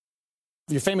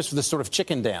you're famous for this sort of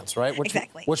chicken dance, right?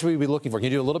 Exactly. What should we be looking for? Can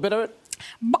you do a little bit of it?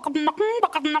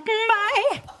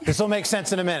 This will make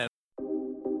sense in a minute.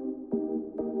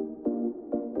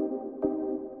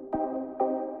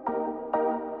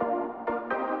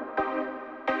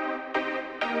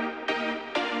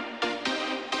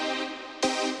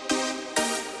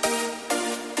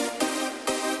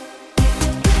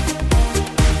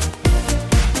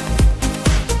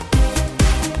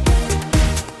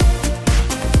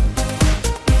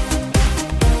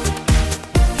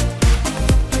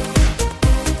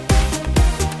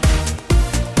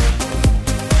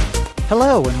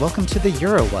 Hello and welcome to the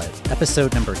EuroWhat,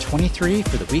 episode number 23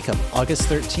 for the week of August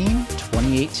 13,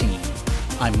 2018.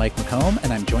 I'm Mike McComb,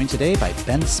 and I'm joined today by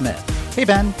Ben Smith. Hey,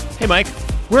 Ben. Hey, Mike.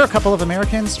 We're a couple of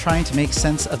Americans trying to make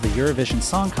sense of the Eurovision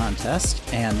Song Contest,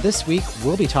 and this week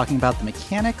we'll be talking about the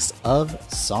mechanics of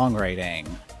songwriting.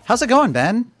 How's it going,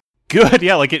 Ben? Good,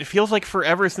 yeah, like it feels like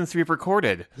forever since we've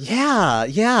recorded. Yeah.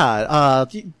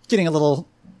 Getting a little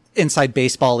inside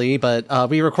baseball-y, but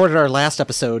we recorded our last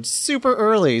episode super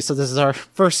early, so this is our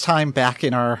first time back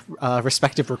in our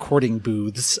respective recording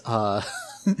booths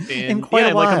in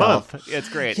quite a while. Like a month. It's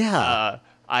great. Yeah.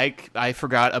 I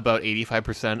forgot about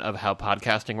 85% of how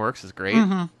podcasting works. Is great.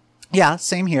 Mm-hmm. Yeah,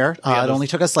 same here. It only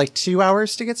took us like 2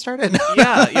 hours to get started.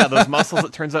 yeah, those muscles,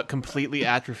 it turns out, completely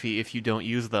atrophy if you don't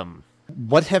use them.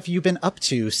 What have you been up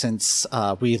to since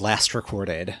we last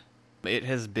recorded? It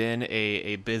has been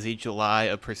a busy July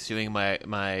of pursuing my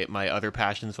other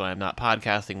passions when I'm not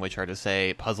podcasting, which are to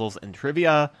say puzzles and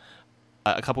trivia.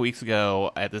 A couple weeks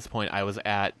ago, at this point, I was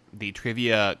at the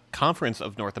Trivia Conference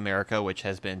of North America, which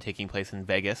has been taking place in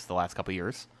Vegas the last couple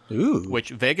years. Ooh.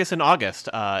 Which, Vegas in August,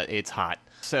 it's hot.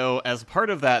 So as part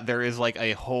of that, there is like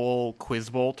a whole Quiz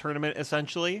Bowl tournament,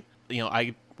 essentially. You know,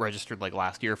 I registered like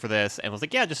last year for this and was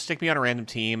like, yeah, just stick me on a random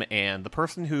team. And the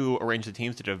person who arranged the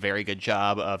teams did a very good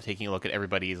job of taking a look at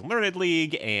everybody's Learned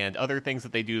League and other things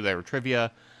that they do that are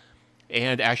trivia,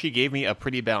 and actually gave me a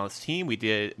pretty balanced team. We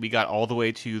got all the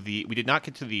way to we did not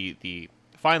get to the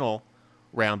final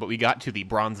round, but we got to the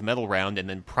bronze medal round and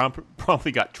then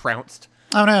promptly got trounced.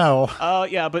 Oh no.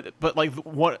 Yeah, but like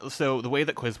so the way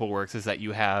that Quiz Bowl works is that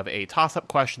you have a toss-up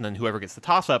question, then whoever gets the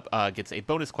toss-up gets a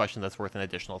bonus question that's worth an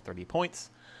additional 30 points.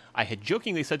 I had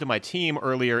jokingly said to my team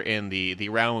earlier in the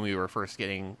round when we were first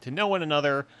getting to know one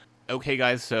another, okay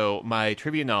guys, so my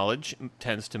trivia knowledge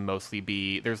tends to mostly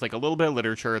be, there's like a little bit of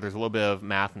literature, there's a little bit of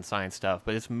math and science stuff,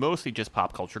 but it's mostly just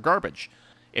pop culture garbage.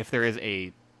 If there is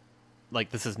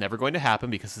this is never going to happen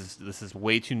because this is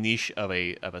way too niche of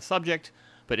a subject,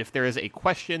 but if there is a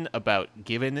question about,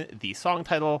 given the song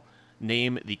title,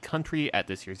 name the country at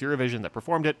this year's Eurovision that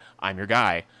performed it, I'm your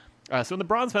guy. So in the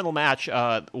bronze medal match,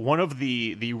 one of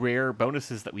the rare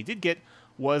bonuses that we did get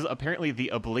was apparently the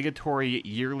obligatory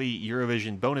yearly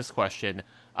Eurovision bonus question.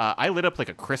 I lit up like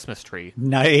a Christmas tree.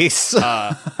 Nice.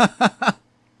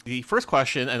 The first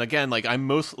question, and again, like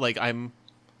I'm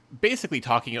basically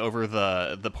talking over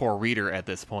the poor reader at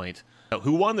this point.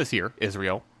 Who won this year?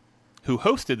 Israel. Who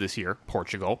hosted this year?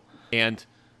 Portugal. And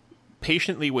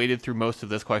patiently waited through most of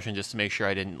this question just to make sure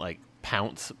I didn't like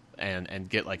pounce and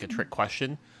get like a trick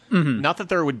question. Mm-hmm. Not that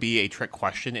there would be a trick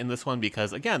question in this one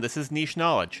because, again, this is niche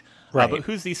knowledge. Right. But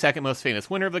who's the second most famous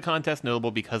winner of the contest? Notable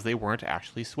because they weren't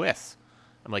actually Swiss.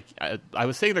 I'm like, I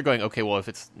was sitting there going, okay, well, if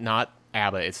it's not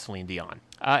ABBA, it's Celine Dion.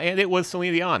 And it was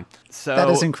Celine Dion. So that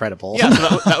is incredible. Yeah,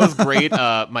 so that was great.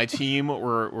 My team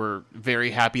were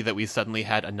very happy that we suddenly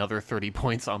had another 30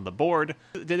 points on the board.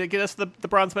 Did it get us the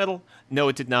bronze medal? No,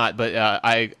 it did not. But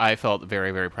I felt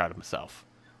very, very proud of myself.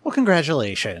 Well,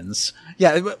 congratulations.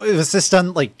 Yeah, was this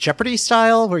done like Jeopardy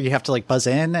style where you have to like buzz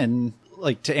in and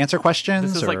like to answer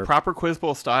questions? This is like proper Quiz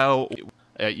Bowl style.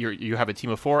 You have a team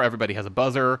of 4. Everybody has a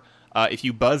buzzer. If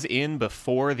you buzz in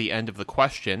before the end of the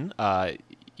question,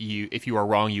 if you are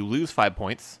wrong, you lose 5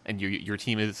 points and your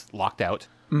team is locked out.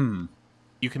 Mm.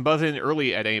 You can buzz in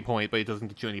early at any point, but it doesn't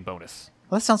get you any bonus.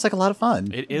 Well, that sounds like a lot of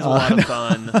fun. It is a lot of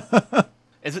fun.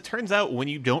 As it turns out, when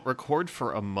you don't record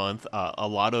for a month, a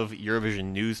lot of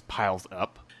Eurovision news piles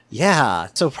up. Yeah,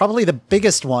 so probably the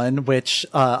biggest one, which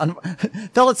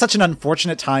fell at such an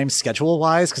unfortunate time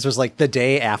schedule-wise, because it was like the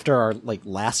day after our like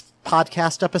last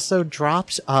podcast episode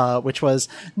dropped, which was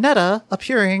Netta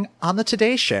appearing on the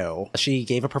Today Show. She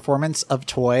gave a performance of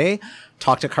Toy,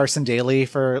 talked to Carson Daly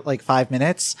for like 5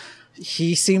 minutes.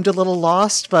 He seemed a little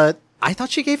lost, but I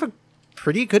thought she gave a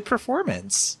pretty good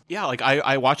performance. Yeah, like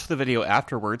I watched the video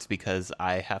afterwards because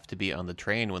I have to be on the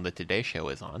train when the Today Show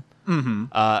is on. Mm-hmm.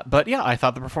 But yeah, I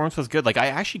thought the performance was good. Like I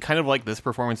actually kind of like this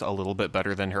performance a little bit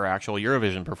better than her actual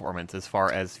Eurovision performance as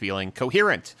far as feeling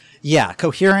coherent. Yeah,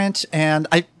 coherent. And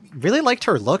really liked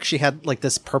her look. She had like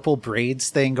this purple braids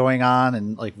thing going on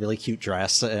and like really cute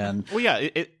dress. And Well, yeah,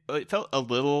 it felt a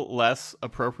little less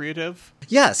appropriative.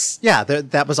 yes, yeah,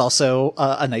 that was also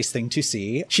a nice thing to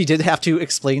see. She did have to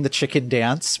explain the chicken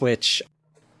dance, which,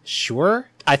 sure,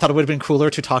 I thought it would have been cooler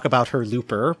to talk about her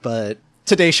looper, but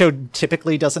Today Show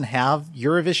typically doesn't have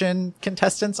Eurovision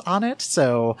contestants on it,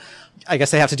 so I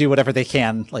guess they have to do whatever they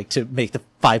can, like, to make the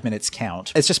 5 minutes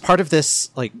count. It's just part of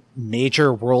this, like,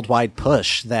 major worldwide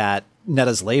push that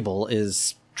Netta's label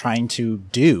is trying to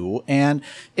do, and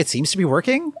it seems to be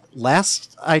working.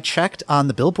 Last I checked on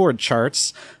the Billboard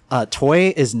charts,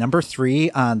 Toy is number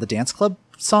 3 on the Dance Club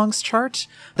Songs chart.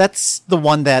 That's the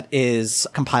one that is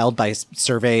compiled by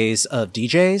surveys of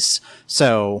DJs,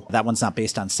 so that one's not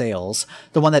based on sales.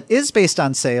 The one that is based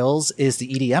on sales is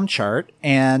the EDM chart,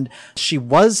 and she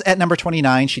was at number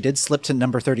 29. She did slip to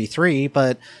number 33,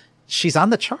 but she's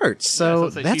on the charts, so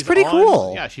that's she's pretty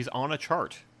cool. Yeah, she's on a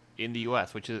chart in the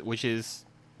US, which is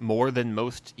more than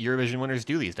most Eurovision winners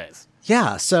do these days.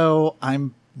 Yeah, so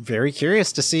I'm very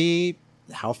curious to see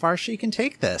how far she can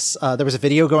take this. There was a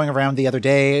video going around the other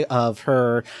day of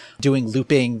her doing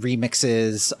looping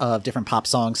remixes of different pop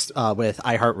songs with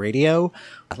iHeartRadio.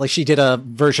 Like she did a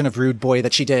version of Rude Boy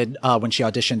that she did when she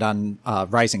auditioned on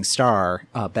Rising Star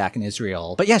back in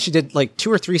Israel. But yeah, she did like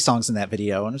 2 or 3 songs in that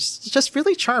video, and it's just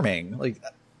really charming. Like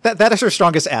that is her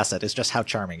strongest asset, is just how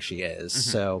charming she is.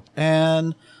 Mm-hmm. So,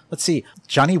 and let's see,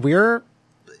 Johnny Weir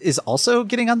is also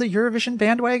getting on the Eurovision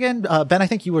bandwagon. Ben, I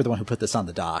think you were the one who put this on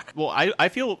the doc. Well, I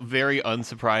feel very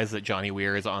unsurprised that Johnny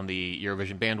Weir is on the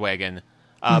Eurovision bandwagon,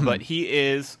 but he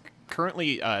is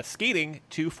currently skating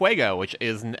to Fuego, which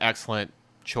is an excellent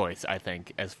choice, I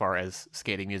think, as far as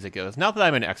skating music goes. Not that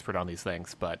I'm an expert on these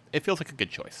things, but it feels like a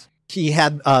good choice. He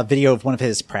had a video of one of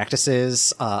his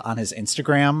practices on his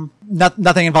Instagram.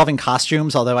 Nothing involving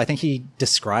costumes, although I think he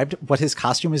described what his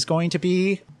costume is going to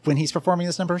be when he's performing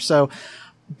this number. So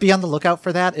be on the lookout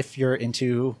for that if you're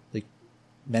into like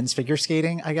men's figure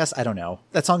skating, I guess. I don't know.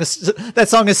 That song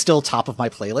is still top of my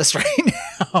playlist right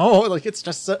now. Like it's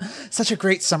just such a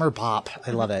great summer bop.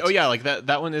 I love it. Oh yeah, like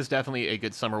that one is definitely a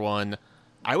good summer one.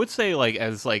 I would say, like,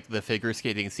 as like the figure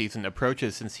skating season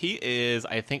approaches, since he is,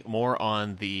 I think, more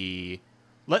on the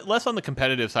less on the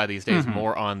competitive side these days,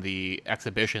 more on the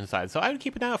exhibition side. So I would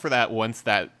keep an eye out for that once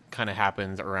that kind of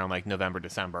happens around like November,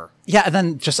 December. Yeah, and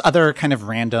then just other kind of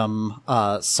random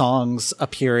songs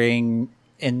appearing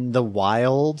in the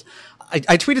wild. I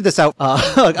tweeted this out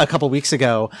a couple weeks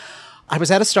ago. I was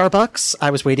at a Starbucks.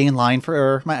 I was waiting in line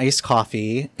for my iced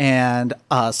coffee, and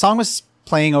a song was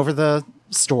playing over the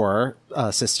store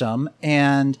system,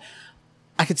 and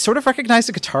I could sort of recognize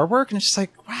the guitar work, and it's just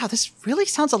like, wow, this really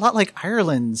sounds a lot like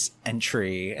Ireland's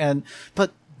entry.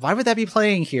 But why would that be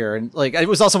playing here? And like, it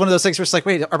was also one of those things where it's like,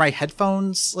 wait, are my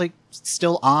headphones like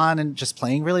still on and just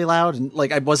playing really loud? And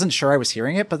like, I wasn't sure I was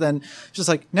hearing it, but then just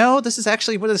like, no, this is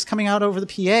actually what is coming out over the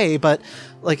PA, but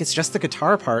like, it's just the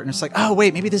guitar part. And it's like, oh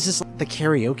wait, maybe this is the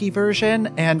karaoke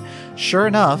version. And sure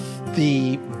enough,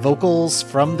 the vocals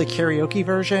from the karaoke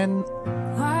version.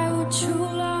 Why would true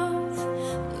love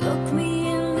look me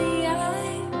in the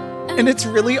eye? And it's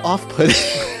really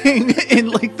off-putting in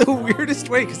like the weirdest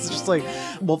way, because it's just like,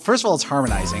 well, first of all, it's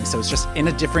harmonizing, so it's just in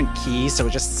a different key, so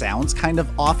it just sounds kind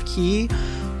of off-key,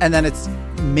 and then it's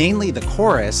mainly the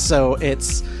chorus, so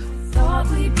it's Thought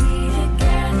we'd be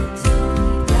together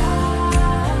till we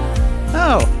die.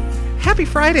 oh, happy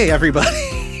Friday, everybody.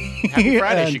 Happy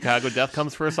Friday, And Chicago. Death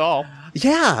comes for us all.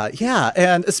 yeah,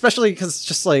 and especially because it's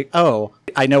just like, oh,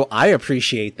 I know I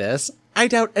appreciate this. I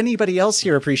doubt anybody else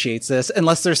here appreciates this,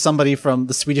 unless there's somebody from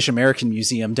the Swedish American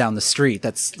Museum down the street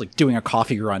that's like doing a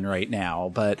coffee run right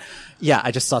now. But yeah,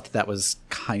 I just thought that was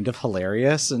kind of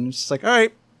hilarious, and just like, all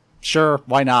right, sure,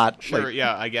 why not? Sure, Like,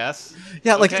 yeah, I guess.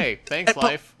 yeah, like, okay, thanks, but-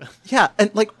 life. yeah, and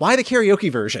like, why the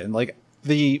karaoke version? Like,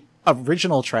 the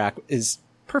original track is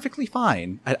perfectly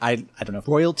fine. I don't know if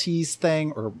royalties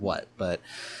thing or what, but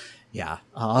yeah.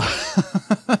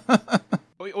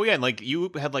 Oh yeah, and like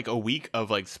you had like a week of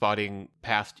like spotting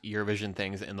past Eurovision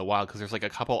things in the wild, because there's like a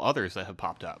couple others that have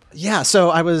popped up. Yeah, so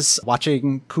I was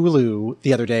watching Hulu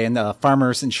the other day, and the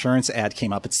Farmers Insurance ad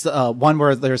came up. It's one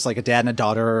where there's like a dad and a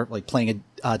daughter like playing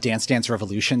a Dance Dance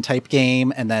Revolution type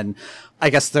game, and then I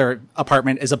guess their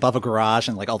apartment is above a garage,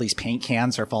 and like all these paint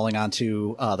cans are falling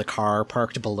onto the car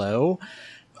parked below.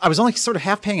 I was only sort of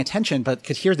half paying attention, but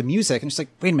could hear the music, and just like,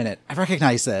 wait a minute, I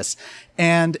recognize this.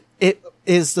 And it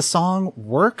is the song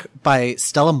Work by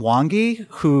Stella Mwangi,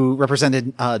 who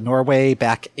represented Norway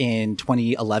back in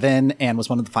 2011 and was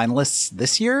one of the finalists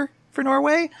this year for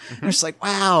Norway. And I'm just like,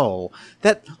 wow,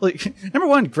 that, like, number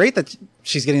one, great that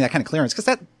she's getting that kind of clearance,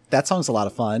 because that song's a lot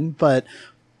of fun, but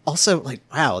Also, like,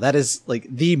 wow, that is like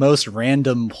the most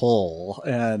random poll.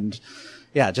 And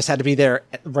yeah, just had to be there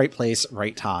at the right place,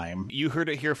 right time. You heard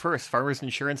it here first. Farmers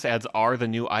Insurance ads are the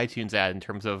new iTunes ad in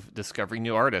terms of discovering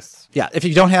new artists. Yeah, if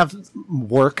you don't have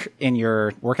work in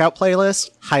your workout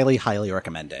playlist, highly, highly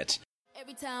recommend it.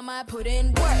 Every time I put in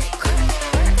work,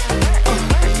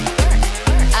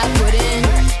 I put in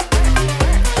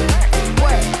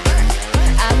work.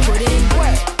 I put in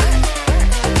work.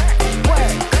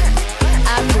 Work.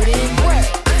 I put in work.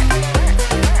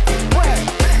 Work.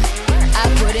 I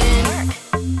put in.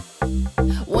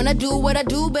 When I do what I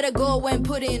do, better go and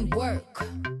put in work.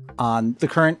 On the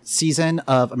current season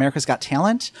of America's Got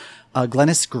Talent,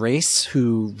 Glennis Grace,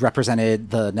 who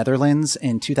represented the Netherlands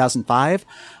in 2005,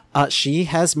 she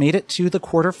has made it to the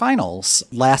quarterfinals.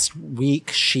 Last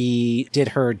week, she did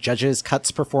her Judges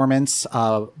Cuts performance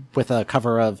with a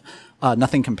cover of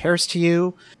Nothing Compares to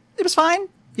You. It was fine.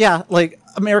 Yeah, like,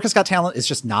 America's Got Talent is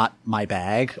just not my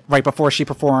bag. Right before she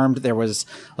performed, there was,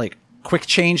 like, Quick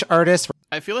Change Artist.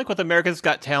 I feel like with America's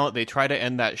Got Talent, they try to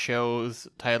end that show's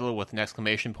title with an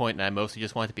exclamation point, and I mostly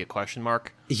just want it to be a question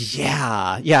mark.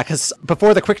 Yeah, because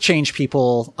before the Quick Change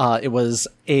people, it was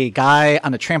a guy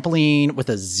on a trampoline with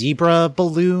a zebra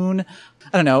balloon.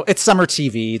 I don't know. It's summer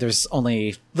TV. There's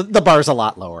only the bar's a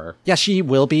lot lower. Yeah, she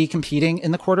will be competing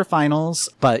in the quarterfinals,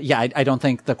 but yeah, I don't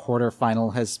think the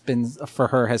quarterfinal has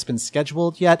been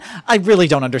scheduled yet. I really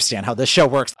don't understand how this show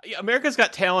works. Yeah, America's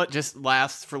Got Talent just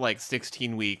lasts for like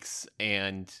 16 weeks,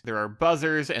 and there are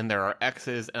buzzers and there are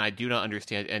X's, and I do not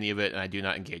understand any of it, and I do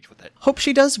not engage with it. Hope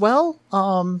she does well.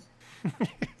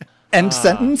 End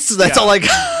sentence. That's all I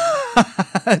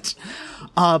got.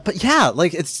 But yeah,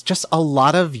 like, it's just a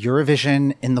lot of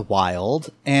Eurovision in the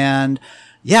wild. And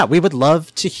yeah, we would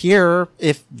love to hear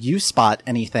if you spot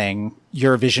anything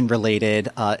Eurovision related,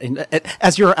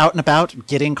 as you're out and about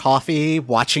getting coffee,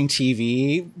 watching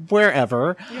TV,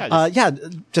 wherever.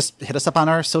 Just hit us up on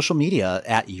our social media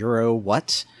at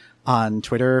EuroWhat on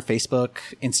Twitter, Facebook,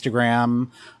 Instagram.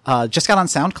 Just got on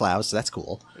SoundCloud, so that's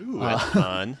cool. Ooh, that's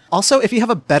fun. Also, if you have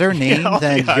a better name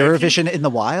than Eurovision in the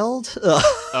Wild,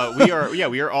 we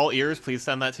are all ears. Please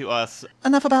send that to us.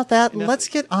 Enough about that. Let's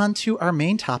get on to our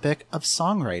main topic of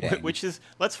songwriting, which is,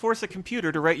 let's force a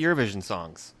computer to write Eurovision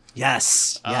songs.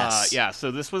 Yes. So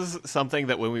this was something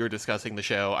that when we were discussing the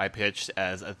show, I pitched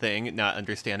as a thing, not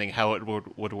understanding how it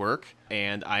would work,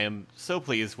 and I am so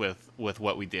pleased with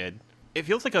what we did. It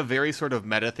feels like a very sort of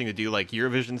meta thing to do, like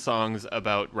Eurovision songs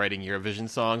about writing Eurovision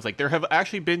songs. Like, there have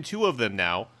actually been 2 of them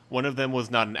now. One of them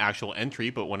was not an actual entry,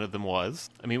 but one of them was.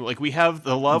 I mean, like, we have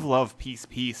the Love, Love, Peace,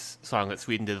 Peace song that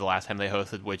Sweden did the last time they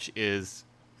hosted, which is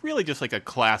really just like a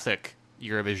classic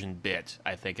Eurovision bit,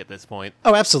 I think, at this point.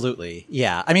 Oh, absolutely.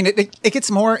 Yeah. I mean, it gets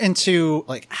more into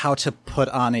like how to put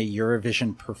on a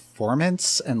Eurovision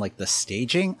performance and like the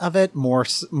staging of it more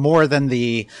than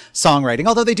the songwriting.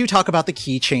 Although they do talk about the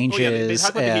key changes. They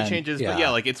talk about the key changes, but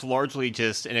yeah, like, it's largely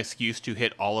just an excuse to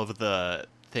hit all of the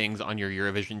things on your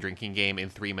Eurovision drinking game in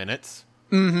 3 minutes.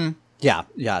 Mm-hmm. Yeah.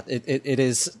 It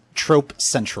is trope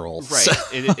central. Right. So.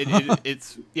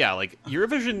 It's like,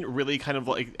 Eurovision really kind of,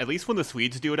 like, at least when the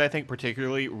Swedes do it, I think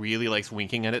particularly really likes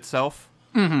winking at itself.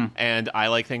 Mm-hmm. And I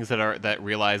like things that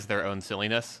realize their own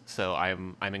silliness, so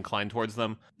I'm inclined towards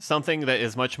them. Something that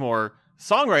is much more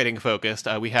songwriting focused,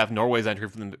 we have Norway's entry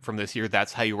from this year,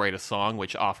 That's How You Write a Song,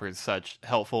 which offers such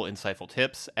helpful, insightful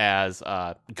tips as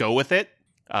Go With It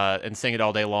and Sing It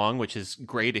All Day Long, which is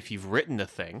great if you've written a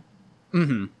thing.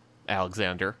 Mm-hmm.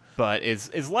 Alexander, but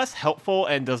is less helpful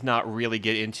and does not really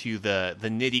get into the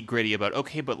nitty gritty about,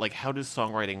 okay, but like, how does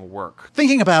songwriting work?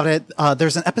 Thinking about it,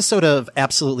 there's an episode of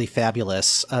Absolutely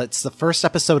Fabulous. It's the first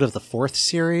episode of the 4th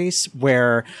series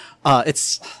where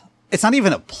it's not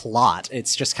even a plot.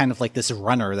 It's just kind of like this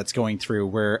runner that's going through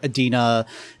where Adina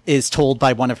is told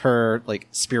by one of her like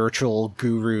spiritual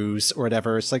gurus or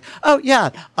whatever. It's like, oh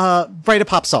yeah, write a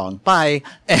pop song. Bye.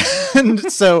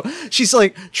 And so she's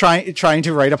like trying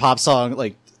to write a pop song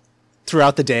like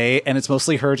throughout the day, and it's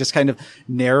mostly her just kind of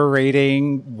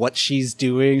narrating what she's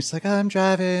doing. It's like, I'm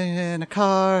driving in a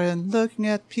car and looking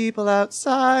at people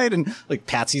outside, and like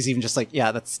Patsy's even just like,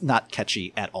 yeah, that's not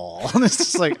catchy at all. And it's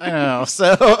just like, I don't know.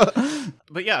 So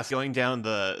but yes, going down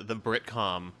the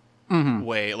Britcom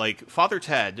way, like Father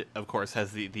Ted, of course,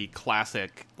 has the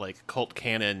classic like cult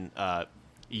canon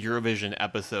Eurovision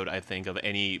episode, I think, of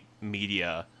any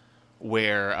media,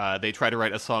 where they try to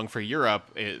write a song for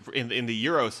Europe in the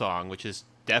Euro song, which is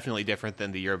definitely different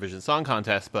than the Eurovision Song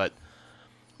Contest. But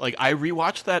like, I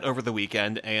rewatched that over the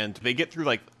weekend, and they get through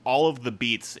like all of the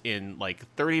beats in like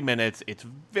 30 minutes. It's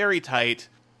very tight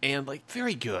and like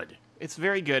very good. It's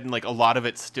very good, and like a lot of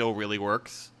it still really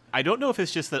works. I don't know if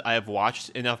it's just that I have watched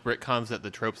enough Britcoms that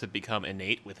the tropes have become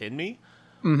innate within me,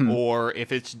 or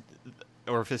if it's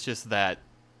just that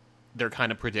they're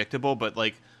kind of predictable. But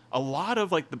like a lot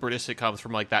of like the British sitcoms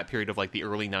from like that period of like the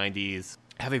early 90s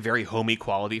have a very homey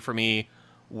quality for me,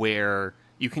 where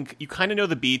you kind of know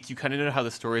the beats, you kind of know how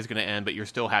the story is going to end, but you're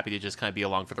still happy to just kind of be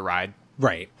along for the ride.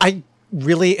 Right. I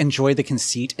really enjoy the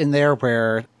conceit in there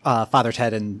where Father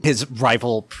Ted and his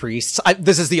rival priests.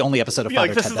 This is the only episode of Father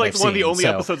Ted this is that like I've one of the seen, only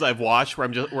so- episodes I've watched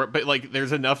but like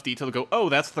there's enough detail to go, oh,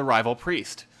 that's the rival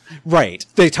priest. Right.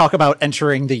 They talk about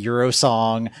entering the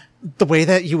Eurosong the way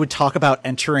that you would talk about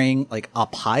entering like a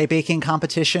pie baking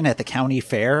competition at the county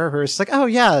fair, where it's like, oh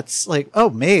yeah, it's like, oh,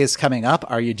 May is coming up.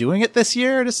 Are you doing it this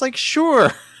year? And it's like,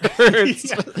 sure.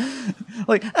 It's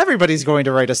like everybody's going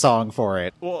to write a song for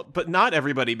it. Well, but not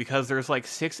everybody, because there's like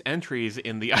 6 entries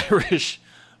in the Irish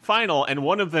final, and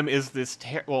one of them is this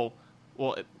actually,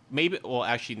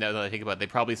 now that I think about it, they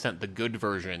probably sent the good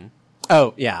version.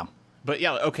 Oh yeah. But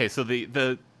yeah, okay, so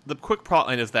the quick plot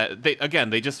line is that they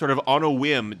just sort of on a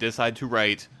whim decide to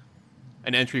write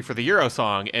an entry for the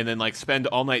Eurosong and then like spend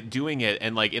all night doing it,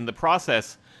 and like in the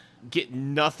process get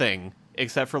nothing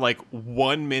except for like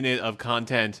 1 minute of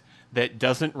content that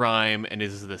doesn't rhyme and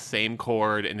is the same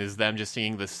chord and is them just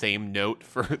singing the same note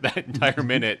for that entire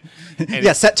minute. And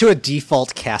Yeah, set to a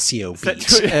default Casio beat.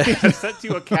 set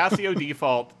to a Casio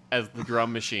default as the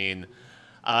drum machine.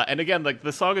 And again, like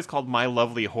the song is called My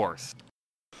Lovely Horse.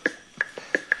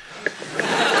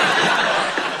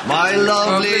 My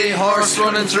lovely horse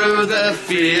running through the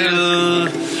field.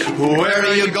 Where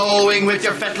are you going with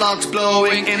your fetlocks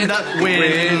blowing in the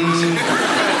wind?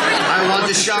 I want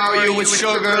to shower you with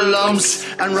sugar lumps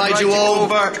and ride you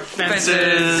over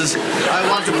fences. I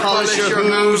want to polish your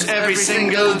hooves every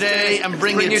single day and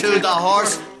bring you to the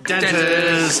horse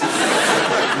dentist.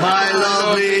 My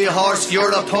lovely horse,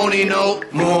 you're a pony no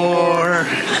more.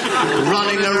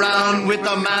 Running around with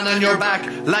the man on your back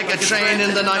like a train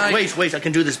in the night. Wait, I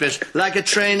can do this bit. Like a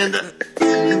train in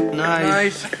the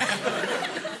night.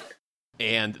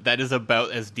 And that is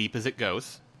about as deep as it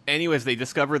goes. Anyways, they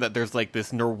discover that there's like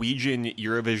this Norwegian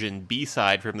Eurovision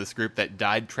B-side from this group that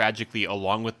died tragically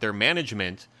along with their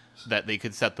management that they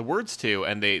could set the words to,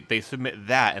 and they submit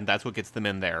that, and that's what gets them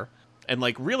in there. And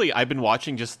like really, I've been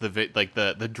watching just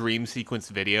the dream sequence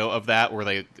video of that, where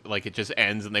they like it just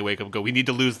ends and they wake up and go, we need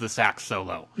to lose the sax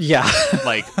solo. Yeah.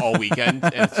 Like all weekend,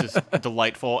 and it's just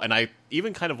delightful. And I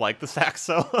even kind of like the sax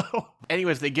solo.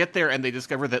 Anyways, they get there and they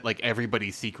discover that like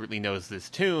everybody secretly knows this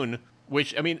tune,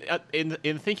 which I mean,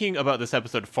 in thinking about this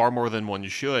episode far more than one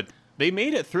should, they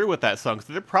made it through with that song,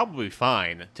 so they're probably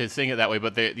fine to sing it that way.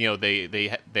 But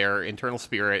they their internal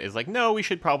spirit is like, no, we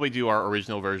should probably do our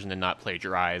original version and not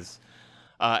plagiarize.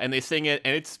 And they sing it,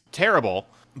 and it's terrible.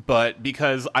 But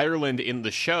because Ireland in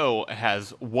the show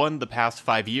has won the past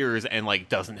 5 years and like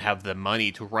doesn't have the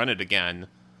money to run it again,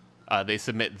 they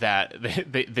submit that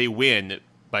they win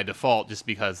by default just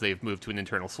because they've moved to an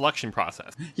internal selection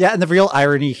process. Yeah, and the real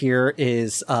irony here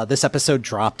is this episode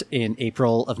dropped in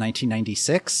April of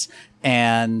 1996,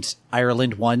 and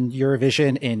Ireland won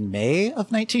Eurovision in May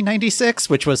of 1996,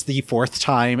 which was the 4th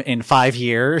time in 5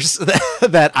 years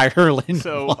that Ireland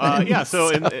won.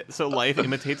 So life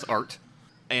imitates art.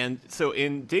 And so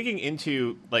in digging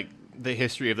into like the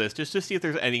history of this, just to see if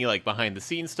there's any like behind the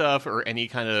scenes stuff or any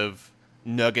kind of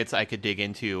nuggets I could dig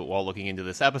into while looking into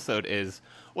this episode, is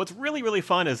what's really, really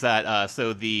fun is that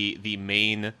so the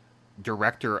main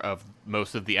director of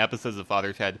most of the episodes of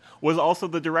Father Ted was also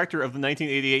the director of the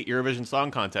 1988 Eurovision Song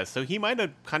Contest, so he might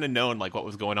have kind of known like what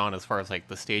was going on as far as like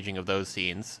the staging of those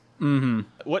scenes. Mm-hmm.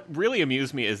 What really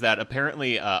amused me is that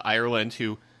apparently Ireland,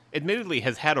 who admittedly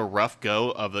has had a rough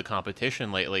go of the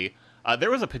competition lately, there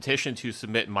was a petition to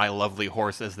submit My Lovely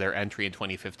Horse as their entry in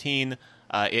 2015.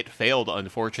 It failed,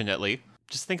 unfortunately.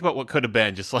 Just think about what could have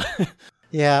been. Just like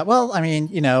Yeah, well, I mean,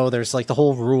 there's like the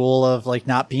whole rule of like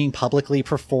not being publicly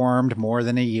performed more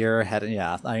than a year ahead.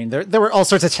 Yeah, I mean, there were all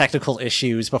sorts of technical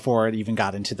issues before it even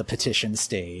got into the petition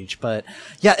stage. But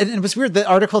yeah, it was weird. The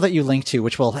article that you linked to,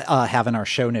 which we'll have in our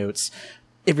show notes,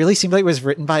 it really seemed like it was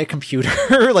written by a computer.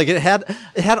 Like it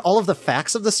had all of the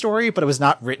facts of the story, but it was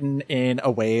not written in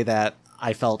a way that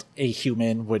I felt a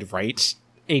human would write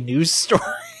a news story.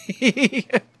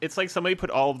 It's like somebody put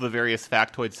all of the various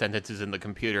factoid sentences in the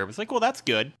computer. It was like, well, that's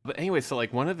good. But anyway, so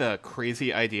like one of the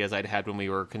crazy ideas I'd had when we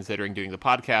were considering doing the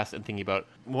podcast and thinking about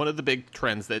one of the big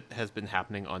trends that has been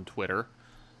happening on Twitter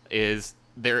is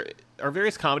there are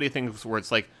various comedy things where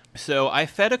it's like, so I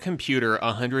fed a computer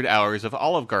 100 hours of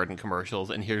Olive Garden commercials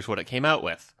and here's what it came out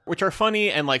with, which are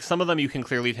funny. And like some of them you can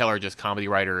clearly tell are just comedy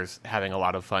writers having a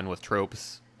lot of fun with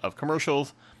tropes of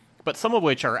commercials, but some of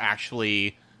which are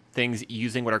actually things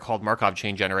using what are called Markov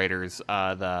chain generators,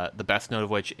 the best known of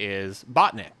which is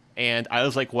Botnik. And I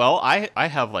was like, well, I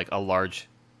have like a large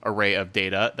array of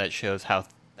data that shows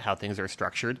how things are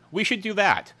structured. We should do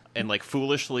that. And like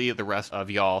foolishly, the rest of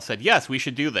y'all said, yes, we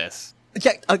should do this.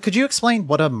 Yeah, could you explain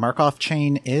what a Markov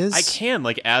chain is? I can,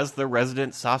 like, as the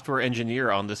resident software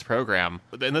engineer on this program.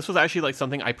 And this was actually like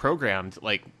something I programmed,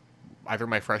 like either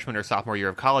my freshman or sophomore year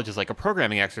of college, as like a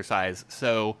programming exercise.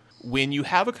 So when you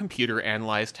have a computer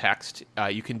analyze text,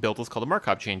 you can build what's called a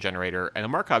Markov chain generator. And a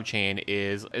Markov chain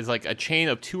is like a chain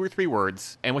of 2 or 3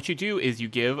 words. And what you do is you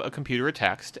give a computer a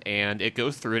text, and it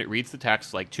goes through and it reads the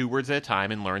text like 2 words at a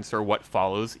time and learns sort of what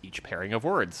follows each pairing of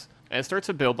words. And it starts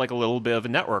to build like a little bit of a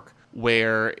network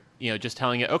where, you know, just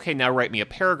telling it, okay, now write me a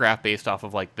paragraph based off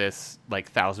of like this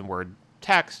like 1,000-word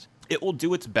text. It will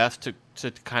do its best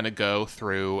to kind of go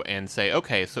through and say,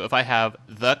 okay, so if I have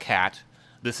the cat,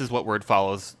 this is what word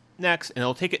follows next, and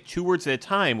it'll take it 2 words at a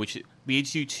time, which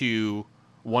leads you to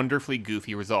wonderfully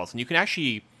goofy results. And you can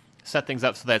actually set things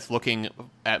up so that it's looking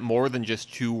at more than just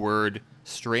 2-word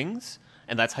strings,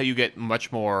 and that's how you get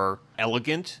much more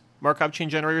elegant Markov chain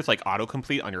generators like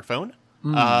autocomplete on your phone.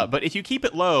 But if you keep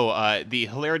it low, the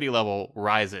hilarity level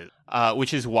rises,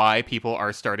 which is why people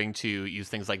are starting to use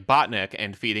things like Botnik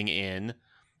and feeding in.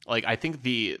 Like, I think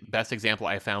the best example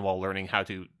I found while learning how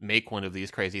to make one of these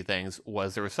crazy things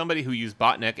was there was somebody who used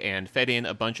Botnik and fed in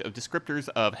a bunch of descriptors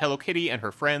of Hello Kitty and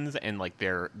her friends and like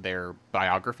their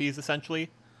biographies, essentially,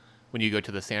 when you go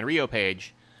to the Sanrio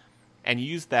page, and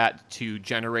use that to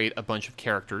generate a bunch of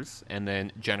characters and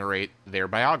then generate their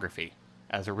biography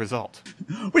as a result.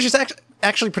 Which is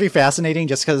actually pretty fascinating,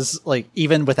 just because, like,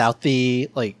 even without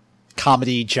the, like,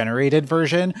 comedy generated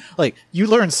version, like, you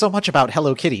learn so much about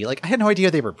Hello Kitty. Like, I had no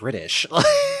idea they were British.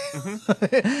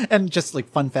 And just, like,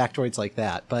 fun factoids like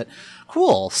that. But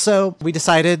cool. So we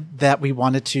decided that we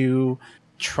wanted to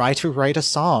try to write a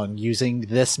song using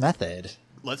this method.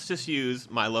 Let's just use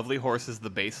My Lovely Horse as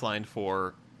the baseline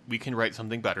for we can write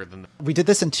something better than that. We did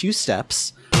this in 2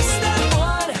 steps.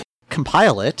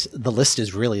 Compile it. The list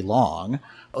is really long.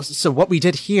 So what we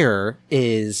did here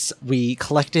is we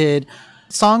collected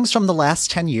songs from the last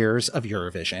 10 years of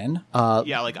Eurovision.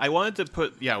 Like I wanted to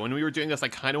put, when we were doing this, I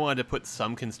kind of wanted to put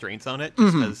some constraints on it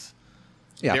just because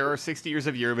there are 60 years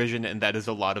of Eurovision, and that is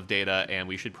a lot of data, and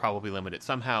we should probably limit it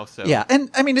somehow. So yeah, and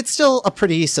I mean, it's still a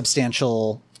pretty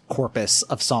substantial corpus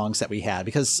of songs that we had,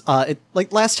 because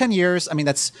last 10 years, I mean,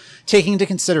 that's taking into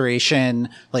consideration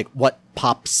like what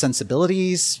pop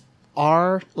sensibilities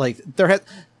are. Like there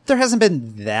hasn't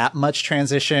been that much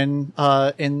transition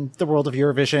in the world of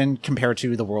Eurovision compared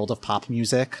to the world of pop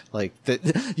music. Like the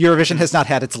Eurovision has not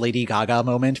had its Lady Gaga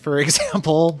moment, for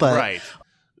example, but right.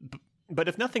 But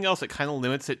if nothing else, it kind of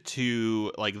limits it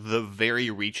to like the very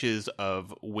reaches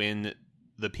of when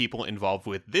the people involved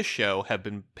with this show have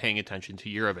been paying attention to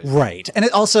Eurovision. Right. And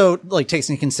it also like takes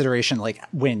into consideration like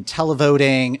when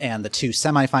televoting and the 2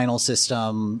 semifinal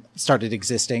system started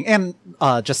existing, and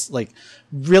just like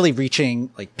really reaching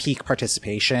like peak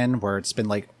participation where it's been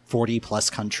like 40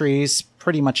 plus countries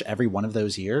pretty much every one of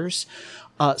those years.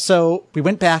 So we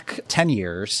went back 10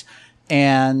 years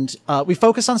and we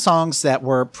focused on songs that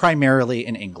were primarily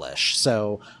in English.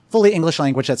 So fully English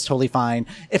language, that's totally fine.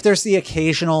 If there's the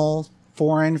occasional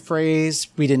foreign phrase,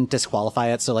 we didn't disqualify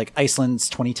it. So like Iceland's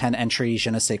 2010 entry, Je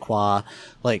ne sais quoi,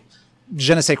 like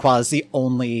Je ne sais quoi is the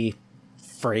only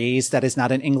phrase that is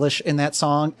not in English in that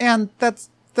song. And that's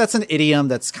an idiom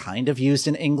that's kind of used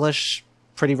in English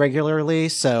pretty regularly.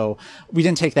 So we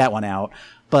didn't take that one out.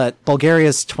 But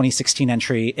Bulgaria's 2016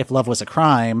 entry, If Love Was a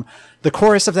Crime, the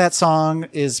chorus of that song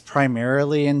is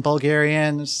primarily in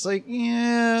Bulgarian. It's like,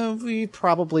 yeah, we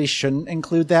probably shouldn't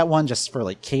include that one just for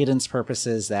like cadence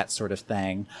purposes, that sort of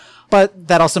thing. But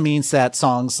that also means that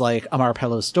songs like Amar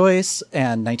Pelos Dois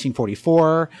and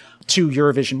 1944, 2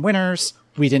 Eurovision winners,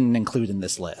 we didn't include in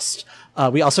this list.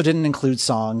 We also didn't include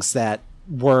songs that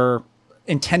were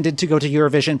intended to go to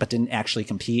Eurovision but didn't actually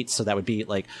compete. So that would be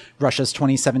like Russia's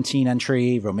 2017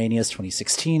 entry, Romania's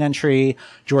 2016 entry,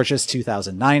 Georgia's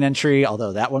 2009 entry,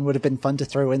 although that one would have been fun to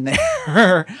throw in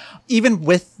there. Even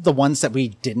with the ones that we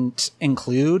didn't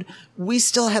include, we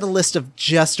still had a list of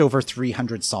just over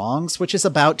 300 songs, which is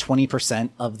about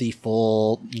 20% of the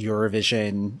full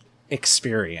Eurovision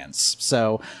experience.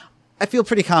 So I feel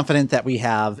pretty confident that we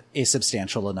have a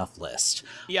substantial enough list.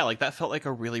 Yeah, like that felt like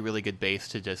a really, really good base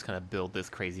to just kind of build this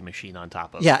crazy machine on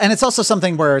top of. Yeah, and it's also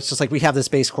something where it's just like we have this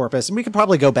base corpus, and we could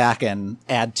probably go back and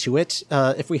add to it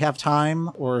if we have time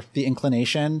or the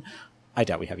inclination. I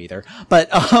doubt we have either. But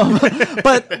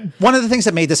but one of the things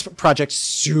that made this project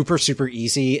super, super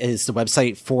easy is the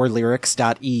website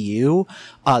forlyrics.eu.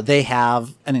 They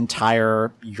have an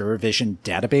entire Eurovision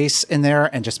database in there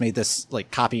and just made this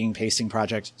like copying, pasting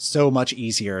project so much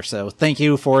easier. So thank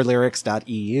you,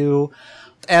 forlyrics.eu.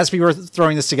 As we were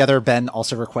throwing this together, Ben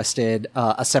also requested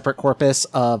a separate corpus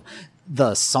of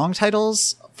the song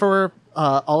titles for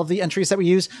all of the entries that we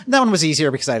use. And that one was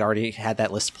easier because I'd already had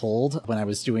that list pulled when I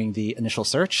was doing the initial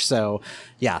search. So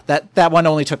yeah, that one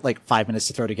only took like 5 minutes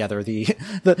to throw together.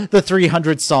 The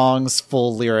 300 songs,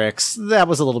 full lyrics, that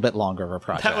was a little bit longer of a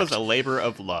project. That was a labor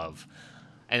of love.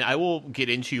 And I will get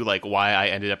into like why I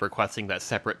ended up requesting that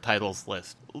separate titles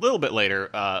list a little bit later.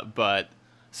 But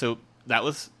so that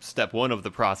was step one of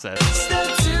the process.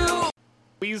 Step two.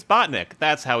 We used Botnik.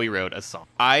 That's how he wrote a song.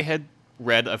 I had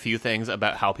read a few things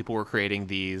about how people were creating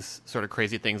these sort of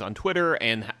crazy things on Twitter,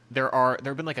 and there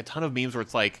have been like a ton of memes where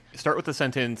it's like, start with the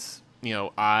sentence, you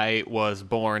know, I was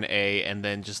born a, and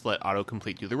then just let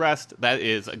autocomplete do the rest. That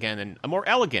is, again, a more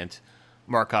elegant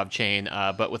Markov chain.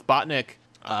 But with Botnik,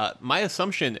 my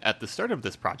assumption at the start of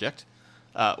this project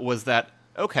was that,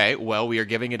 okay, well, we are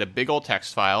giving it a big old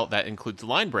text file that includes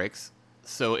line breaks,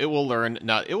 so it will learn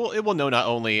it will know not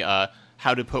only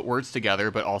how to put words together,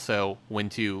 but also when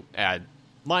to add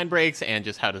line breaks and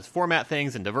just how to format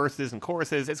things into verses and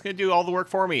choruses. It's going to do all the work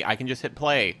for me. I can just hit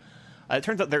play. It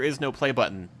turns out there is no play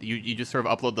button. You just sort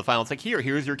of upload the file. It's like,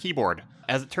 here's your keyboard.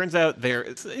 As it turns out, there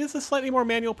is a slightly more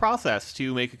manual process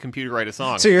to make a computer write a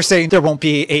song. So you're saying there won't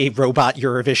be a robot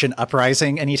Eurovision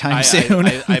uprising anytime soon?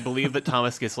 I believe that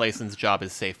Thomas Gislason's job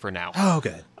is safe for now. Oh,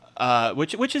 good.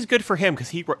 Which is good for him because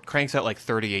he cranks out like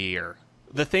 30 a year.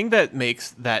 The thing that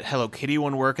makes that Hello Kitty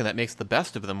one work and that makes the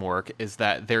best of them work is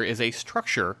that there is a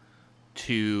structure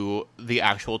to the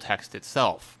actual text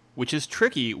itself, which is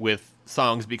tricky with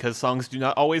songs because songs do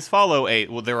not always follow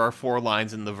there are 4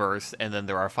 lines in the verse and then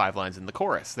there are 5 lines in the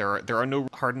chorus. There are no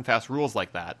hard and fast rules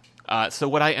like that. So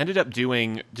what I ended up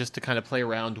doing just to kind of play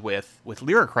around with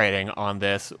lyric writing on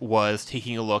this was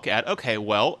taking a look at, okay,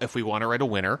 well, if we want to write a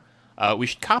winner, we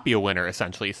should copy a winner,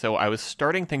 essentially. So I was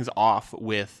starting things off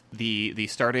with the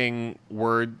starting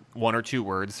word, 1 or 2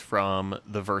 words from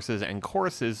the verses and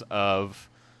choruses of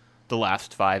the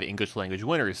last 5 English language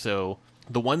winners. So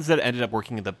the ones that ended up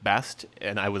working the best,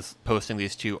 and I was posting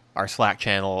these to our Slack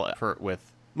channel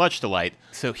with much delight.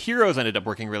 So Heroes ended up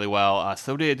working really well.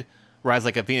 So did Rise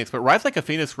Like a Phoenix. But Rise Like a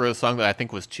Phoenix wrote a song that I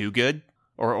think was too good,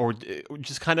 or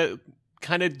just kind of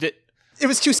did. It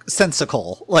was too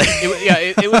sensical.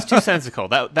 It was too sensical.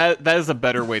 That is a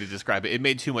better way to describe it. It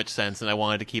made too much sense, and I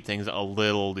wanted to keep things a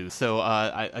little loose. So,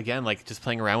 again, like just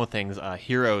playing around with things,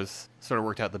 Heroes sort of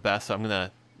worked out the best. So I'm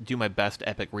gonna do my best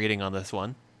epic reading on this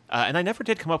one. And I never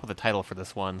did come up with a title for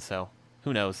this one, so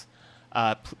who knows?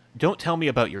 Don't tell me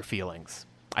about your feelings.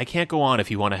 I can't go on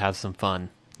if you want to have some fun.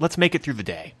 Let's make it through the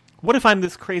day. What if I'm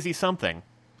this crazy something?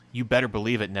 You better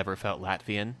believe it never felt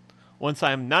Latvian. Once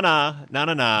I'm na-na,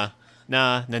 na-na-na.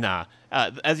 Nah.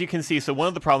 As you can see, so one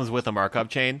of the problems with a Markov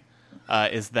chain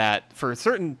is that for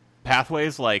certain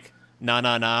pathways, like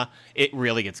na, it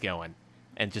really gets going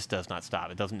and just does not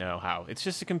stop. It doesn't know how. It's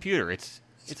just a computer. It's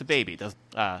a baby.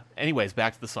 Anyways,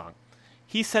 back to the song.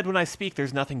 He said, when I speak,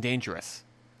 there's nothing dangerous,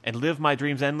 and live my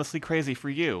dreams endlessly crazy for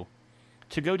you.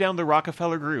 To go down the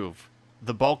Rockefeller groove,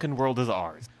 the Balkan world is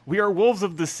ours. We are wolves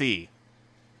of the sea,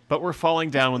 but we're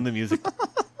falling down when the music...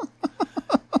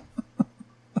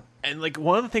 And like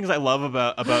one of the things I love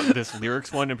about this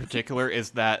lyrics one in particular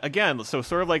is that, again, so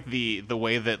sort of like the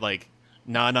way that like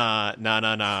na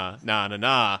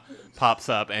pops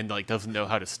up and like doesn't know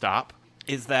how to stop,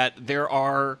 is that there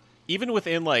are, even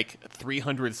within like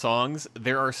 300 songs,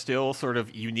 there are still sort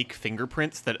of unique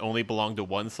fingerprints that only belong to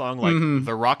one song. Like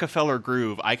the Rockefeller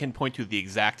Groove, I can point to the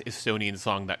exact Estonian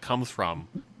song that comes from,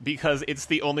 because it's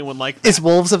the only one like that. Is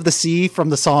Wolves of the Sea from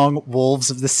the song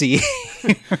Wolves of the Sea?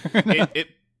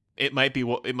 It might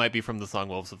be from the song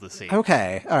Wolves of the Sea.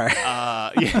 Okay, all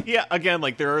right. Yeah. Again,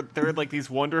 like there are like these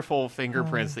wonderful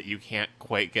fingerprints that you can't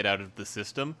quite get out of the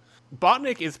system.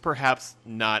 Botnik is perhaps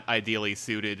not ideally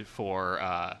suited for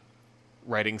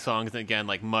writing songs. And again,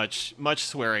 like much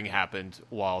swearing happened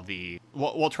while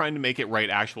trying to make it write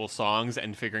actual songs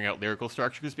and figuring out lyrical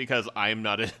structures, because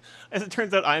as it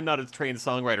turns out, I am not a trained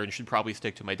songwriter and should probably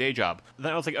stick to my day job.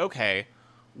 Then I was like, okay,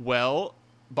 well,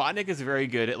 Botnik is very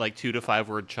good at like 2 to 5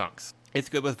 word chunks. It's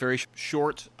good with very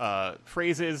short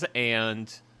phrases and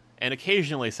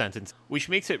occasionally sentence, which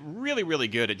makes it really, really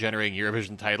good at generating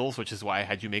Eurovision titles, which is why I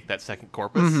had you make that second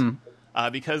corpus.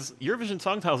 Because Eurovision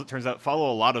song titles, it turns out,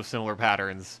 follow a lot of similar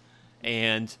patterns,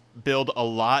 and build a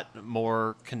lot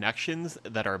more connections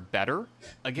that are better.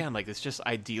 Again, like, it's just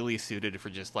ideally suited for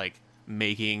just like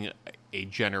making a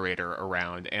generator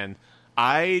around. And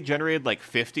I generated like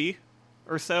 50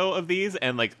 or so of these,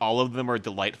 and like all of them are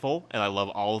delightful, and I love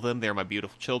all of them. They're my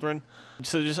beautiful children.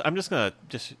 So I'm just gonna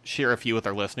share a few with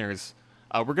our listeners.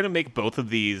 We're gonna make both of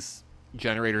these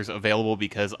generators available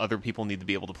because other people need to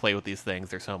be able to play with these things.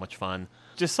 They're so much fun.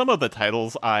 Just some of the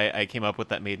titles I came up with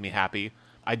that made me happy.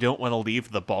 I Don't Want to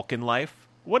Leave the Balkan Life.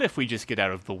 What If We Just Get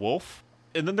Out of the Wolf?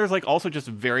 And then there's like also just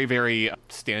very, very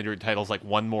standard titles like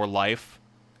One More Life,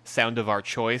 Sound of Our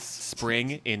Choice,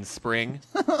 Spring in Spring.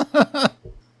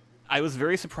 I was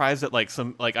very surprised that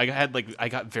I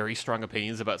got very strong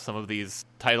opinions about some of these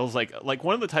titles. Like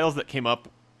one of the titles that came up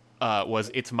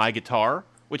was It's My Guitar,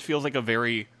 which feels like a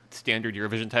very standard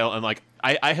Eurovision title, and like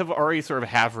I have already sort of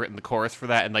have written the chorus for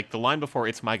that, and like the line before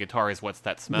It's My Guitar is What's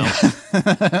That Smell?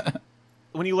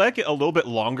 When you let it a little bit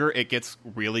longer, it gets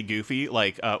really goofy.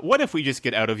 Like, what if we just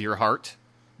get out of your heart?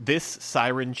 This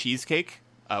Siren Cheesecake,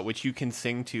 which you can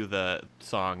sing to the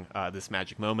song This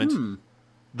Magic Moment.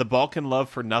 The Balkan Love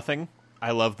for Nothing.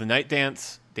 I Love the Night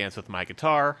Dance. Dance with My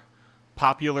Guitar.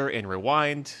 Popular in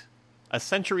Rewind. A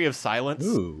Century of Silence.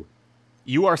 Ooh.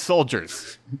 You Are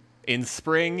Soldiers. In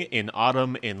Spring, in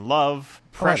Autumn, in Love.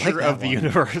 Oh, I like Pressure that of the one.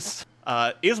 Universe.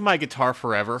 Is My Guitar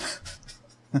Forever?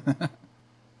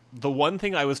 The one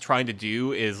thing I was trying to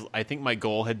do is, I think my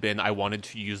goal had been I wanted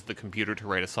to use the computer to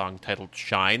write a song titled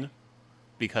Shine,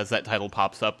 because that title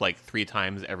pops up like 3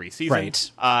 times every season.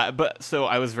 Right. But so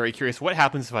I was very curious, what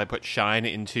happens if I put Shine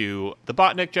into the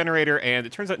Botnik generator? And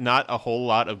it turns out not a whole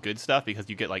lot of good stuff, because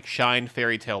you get like Shine,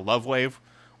 Fairy Tale, Love Wave,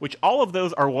 which all of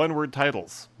those are one-word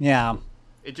titles. Yeah.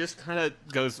 It just kind of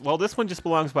goes, well, this one just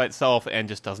belongs by itself and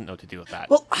just doesn't know what to do with that.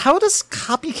 Well, how does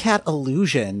Copycat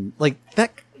Illusion, like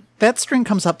that string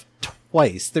comes up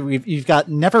twice? You've got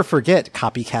Never Forget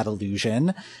Copycat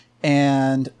Illusion,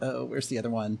 and where's the other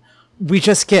one? We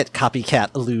Just Get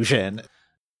Copycat Illusion.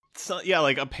 So, yeah,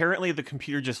 like apparently the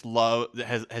computer just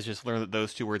has just learned that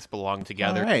those two words belong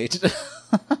together. All right.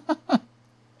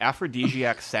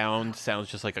 Aphrodisiac sounds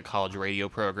just like a college radio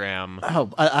program.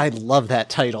 Oh, I love that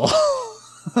title.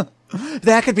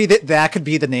 That could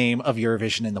be the name of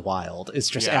Eurovision in the wild. It's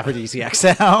just Yeah. Aphrodisiac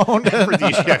Sound.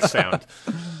 Aphrodisiac sound.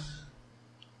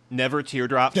 Never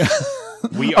Teardrops.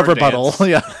 We A Are rebuttal.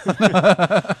 Dance.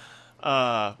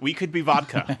 Yeah. We Could Be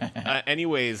Vodka.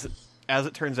 Anyways, as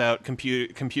it turns out,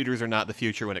 computers are not the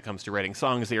future when it comes to writing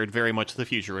songs. They are very much the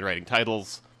future when writing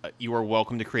titles. You are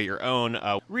welcome to create your own.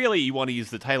 Really, you want to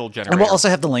use the title generator. And we'll also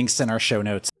have the links in our show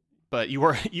notes. But you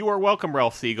are welcome,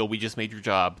 Ralph Siegel. We just made your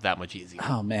job that much easier.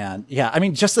 Oh, man. Yeah, I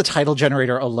mean, just the title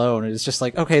generator alone is just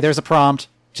like, okay, there's a prompt.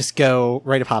 Just go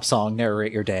write a pop song,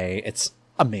 narrate your day. It's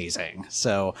amazing.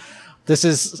 So this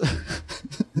is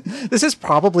this is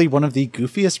probably one of the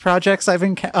goofiest projects I've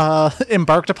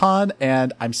embarked upon,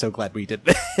 and I'm so glad we did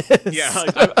this.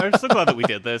 Yeah, I'm so glad that we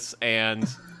did this, and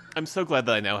I'm so glad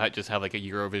that I now just have like a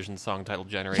Eurovision song title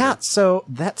generator. Yeah, so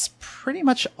that's pretty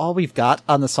much all we've got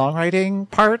on the songwriting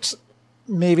part.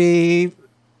 Maybe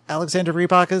Alexander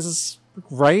Rybak is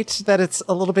right that it's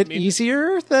a little bit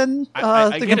easier than I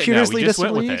the get it now. computers We lead just us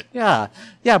to went with believe. it.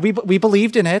 Yeah, we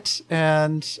believed in it,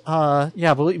 and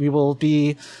we will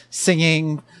be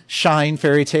singing "Shine,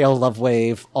 Fairy Tale, Love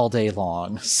Wave" all day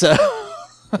long. So.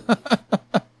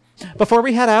 Before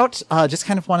we head out, just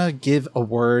kind of want to give a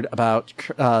word about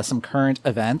some current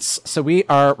events. So we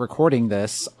are recording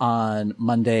this on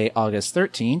Monday, August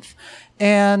 13th.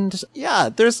 And yeah,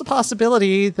 there's the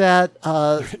possibility that...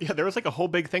 Yeah, there was like a whole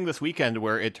big thing this weekend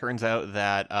where it turns out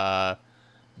that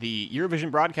the Eurovision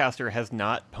broadcaster has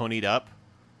not ponied up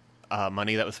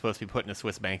money that was supposed to be put in a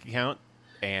Swiss bank account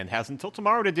and has until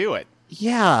tomorrow to do it.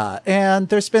 Yeah, and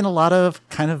there's been a lot of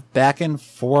kind of back and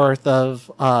forth of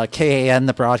KAN,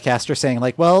 the broadcaster, saying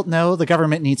like, well, no, the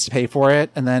government needs to pay for it.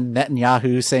 And then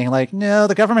Netanyahu saying like, no,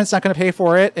 the government's not going to pay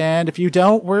for it. And if you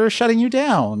don't, we're shutting you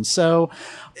down. So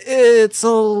it's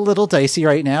a little dicey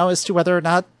right now as to whether or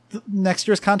not next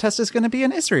year's contest is going to be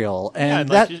in Israel. And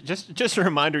Yeah, that, like, just a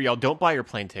reminder, y'all, don't buy your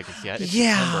plane tickets yet. It's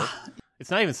Yeah. September. It's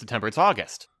not even September, it's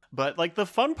August. But like the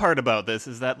fun part about this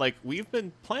is that like we've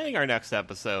been planning our next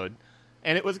episode,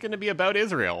 and it was going to be about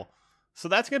Israel. So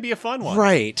that's going to be a fun one.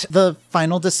 right. The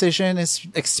final decision is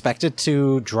expected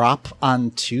to drop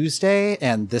on Tuesday,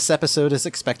 and this episode is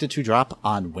expected to drop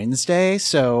on Wednesday.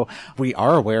 So we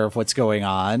are aware of what's going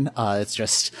on. It's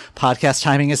just podcast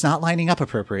timing is not lining up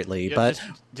appropriately, Yeah, but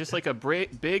just like a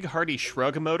big hearty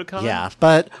shrug emoticon. yeah,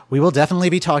 but we will definitely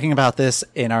be talking about this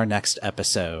in our next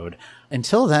episode.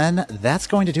 Until then, that's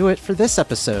going to do it for this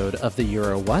episode of the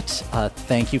Euro What.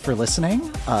 Thank you for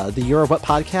listening. The Euro What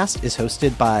podcast is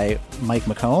hosted by Mike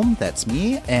McComb, that's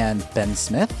me, and Ben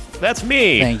Smith. That's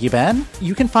me. Thank you, Ben.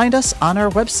 You can find us on our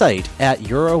website at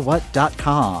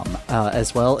eurowhat.com,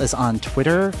 as well as on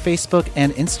Twitter, Facebook,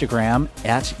 and Instagram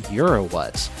at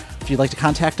Eurowhat. If you'd like to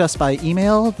contact us by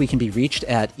email, we can be reached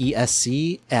at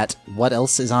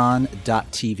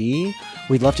esc@whatelseison.tv.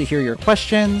 We'd love to hear your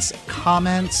questions,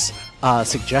 comments,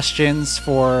 suggestions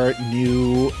for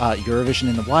new Eurovision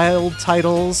in the Wild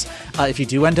titles. If you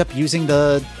do end up using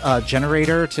the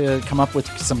generator to come up with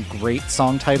some great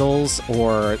song titles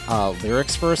or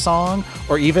lyrics for a song,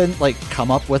 or even like come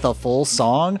up with a full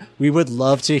song, we would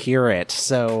love to hear it.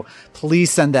 So please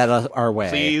send that our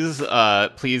way.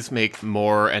 Please make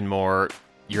more and more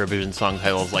Eurovision song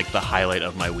titles like the highlight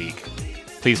of my week.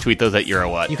 Please tweet those at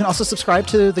EuroWhat. You can also subscribe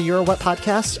to the EuroWhat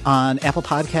podcast on Apple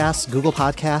Podcasts, Google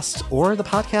Podcasts, or the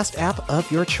podcast app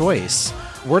of your choice.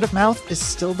 Word of mouth is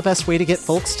still the best way to get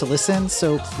folks to listen,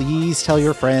 so please tell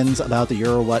your friends about the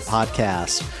EuroWhat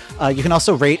podcast. You can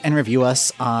also rate and review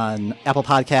us on Apple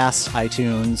Podcasts,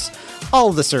 iTunes, all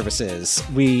of the services.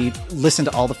 We listen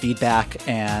to all the feedback,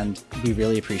 and we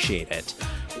really appreciate it.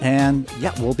 And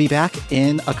yeah, we'll be back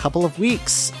in a couple of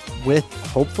weeks with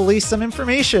hopefully some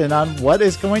information on what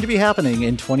is going to be happening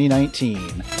in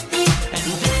 2019.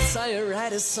 That's how you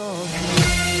write a song.